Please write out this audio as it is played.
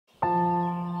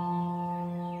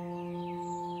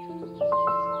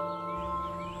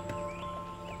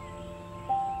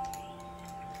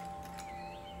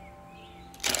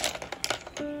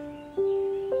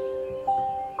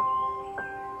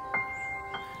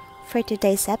For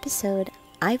today's episode,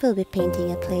 I will be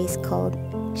painting a place called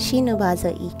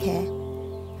Shinobazu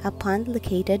Ike, a pond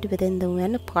located within the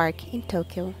Ueno Park in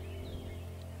Tokyo.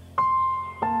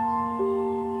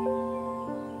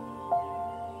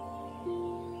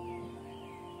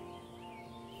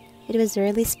 It was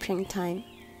early springtime.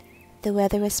 The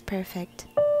weather was perfect,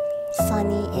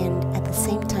 sunny and at the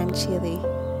same time chilly.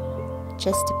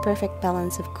 Just a perfect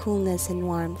balance of coolness and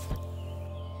warmth.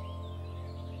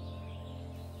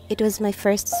 It was my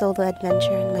first solo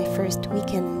adventure and my first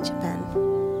weekend in Japan.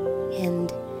 And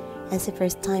as a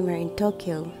first-timer in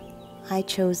Tokyo, I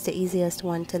chose the easiest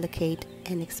one to locate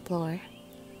and explore.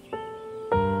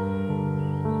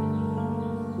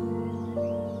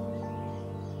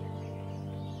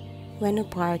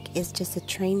 Ueno Park is just a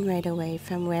train ride away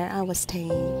from where I was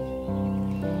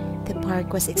staying. The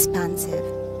park was expansive,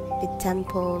 with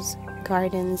temples,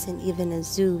 gardens, and even a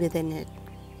zoo within it.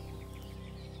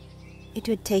 It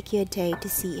would take you a day to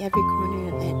see every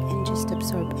corner of it and just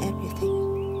absorb everything.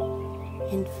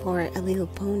 And for a little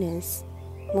bonus,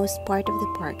 most part of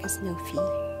the park has no fee.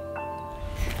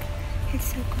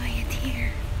 It's so quiet here.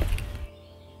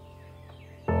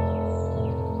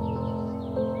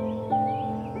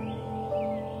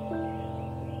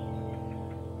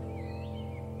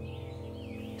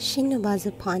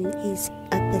 Shinobazu Pond is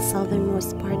at the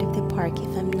southernmost part of the park,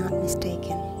 if I'm not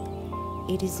mistaken.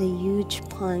 It is a huge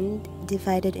pond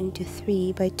divided into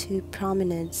 3 by 2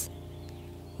 promenades.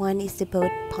 One is the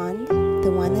boat pond,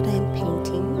 the one that I am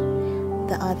painting.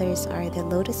 The others are the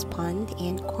lotus pond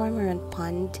and cormorant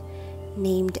pond,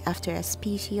 named after a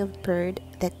species of bird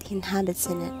that inhabits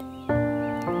in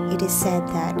it. It is said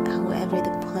that, however,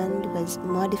 the pond was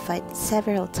modified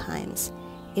several times.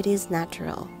 It is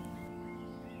natural.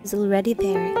 It was already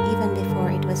there even before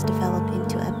it was developed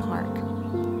into a park.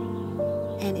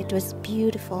 And it was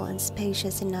beautiful and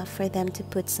spacious enough for them to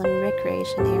put some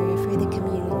recreation area for the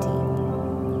community.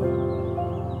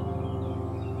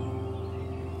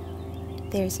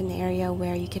 There's an area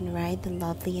where you can ride the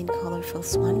lovely and colorful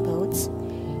swan boats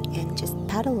and just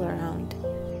paddle around.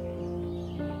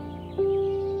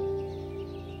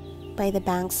 By the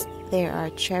banks, there are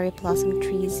cherry blossom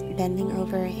trees bending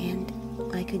over, and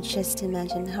I could just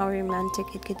imagine how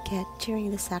romantic it could get during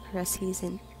the sakura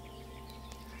season.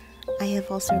 I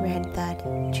have also read that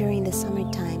during the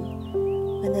summertime,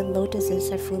 when the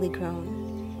lotuses are fully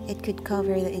grown, it could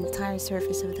cover the entire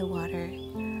surface of the water,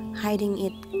 hiding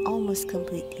it almost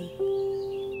completely.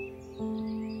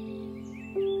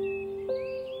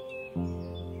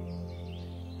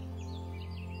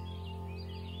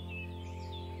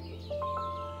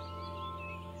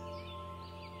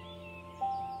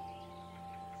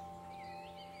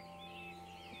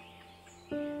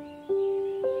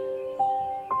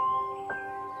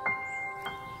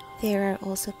 There are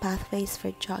also pathways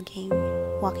for jogging,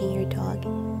 walking your dog,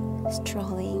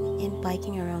 strolling, and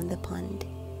biking around the pond.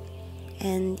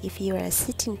 And if you are a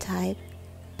sitting type,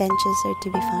 benches are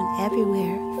to be found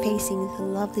everywhere, facing the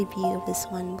lovely view of the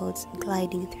swan boats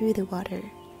gliding through the water,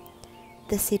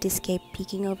 the cityscape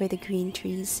peeking over the green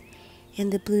trees,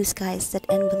 and the blue skies that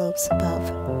envelopes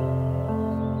above.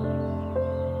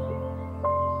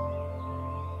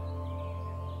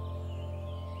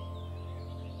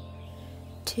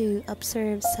 To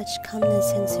observe such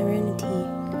calmness and serenity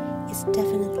is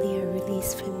definitely a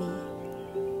release for me.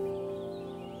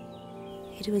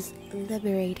 It was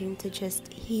liberating to just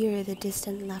hear the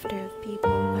distant laughter of people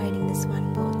riding the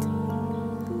swan boat.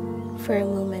 For a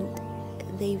moment,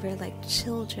 they were like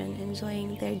children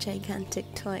enjoying their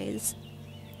gigantic toys.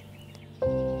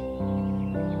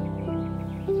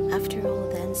 After all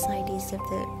the anxieties of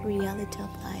the reality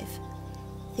of life,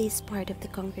 this part of the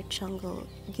concrete jungle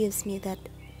gives me that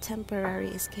temporary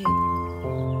escape.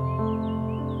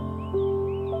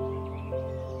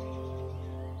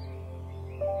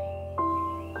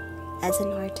 As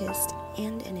an artist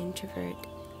and an introvert,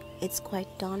 it's quite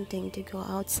daunting to go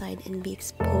outside and be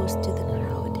exposed to the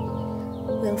crowd,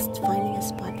 whilst finding a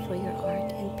spot for your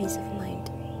art and peace of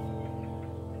mind.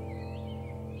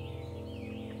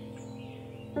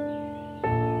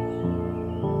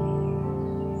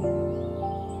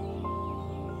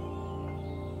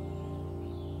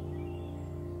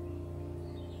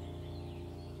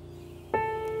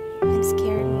 I'm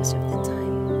scared most of the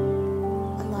time.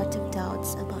 A lot of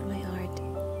doubts about my art,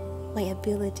 my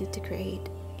ability to create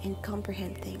and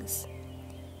comprehend things.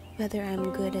 Whether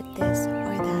I'm good at this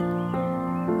or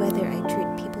that, whether I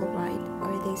treat people right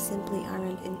or they simply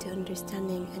aren't into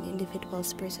understanding an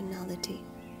individual's personality.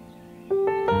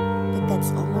 But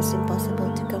that's almost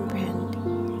impossible to comprehend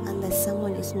unless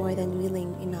someone is more than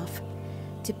willing enough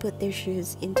to put their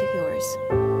shoes into yours.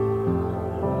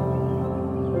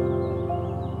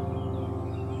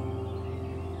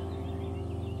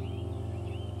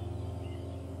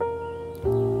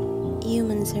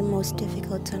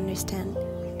 difficult to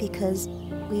understand because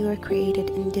we were created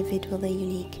individually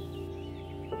unique.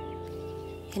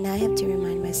 And I have to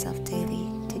remind myself daily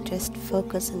to just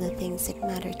focus on the things that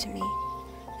matter to me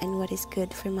and what is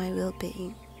good for my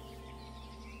well-being.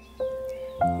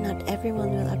 Not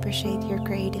everyone will appreciate your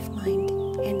creative mind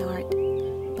and art,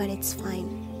 but it's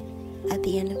fine. At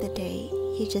the end of the day,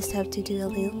 you just have to do a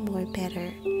little more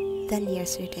better than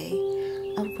yesterday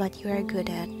of what you are good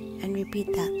at and repeat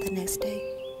that the next day.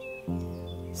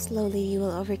 Slowly you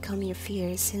will overcome your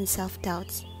fears and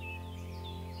self-doubts.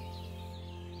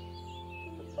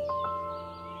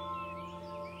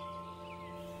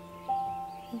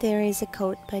 There is a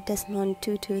quote by Desmond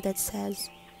Tutu that says,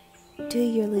 "Do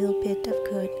your little bit of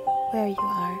good where you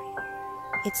are."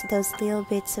 It's those little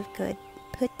bits of good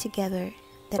put together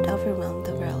that overwhelm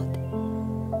the world.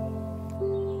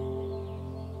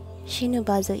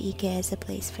 Shinobazu Ike is a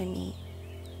place for me,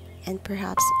 and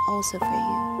perhaps also for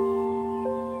you.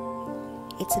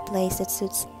 It's a place that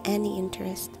suits any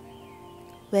interest,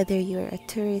 whether you're a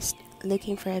tourist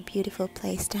looking for a beautiful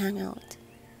place to hang out,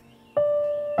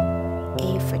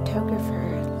 a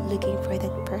photographer looking for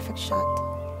that perfect shot,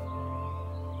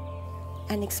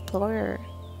 an explorer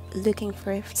looking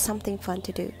for something fun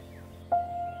to do,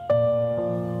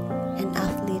 an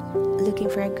athlete looking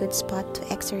for a good spot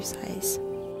to exercise,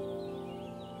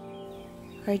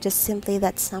 or just simply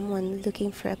that someone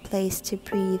looking for a place to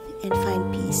breathe and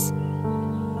find peace.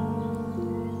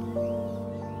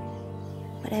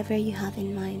 Whatever you have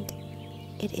in mind,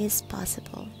 it is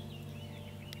possible.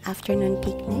 Afternoon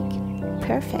picnic?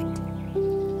 Perfect.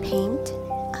 Paint?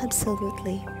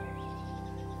 Absolutely.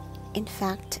 In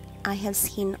fact, I have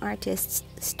seen artists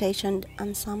stationed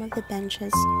on some of the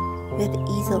benches with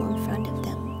easel in front of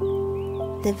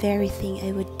them. The very thing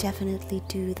I would definitely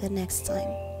do the next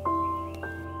time.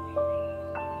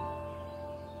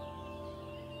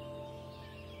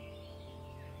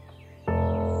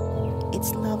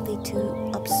 It's lovely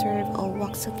to observe all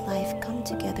walks of life come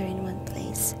together in one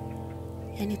place.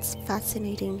 And it's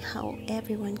fascinating how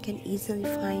everyone can easily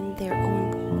find their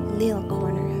own little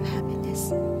corner of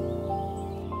happiness.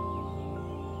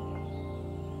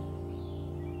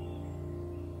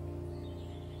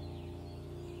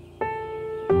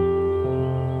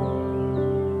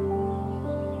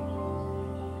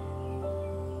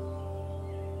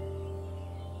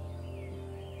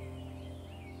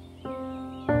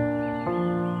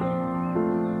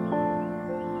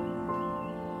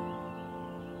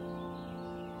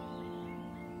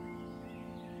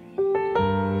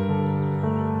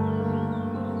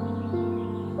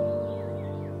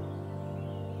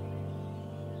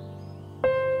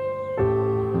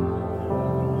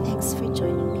 Thanks for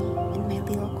joining me in my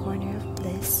little corner of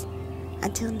bliss.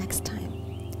 Until next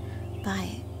time,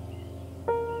 bye.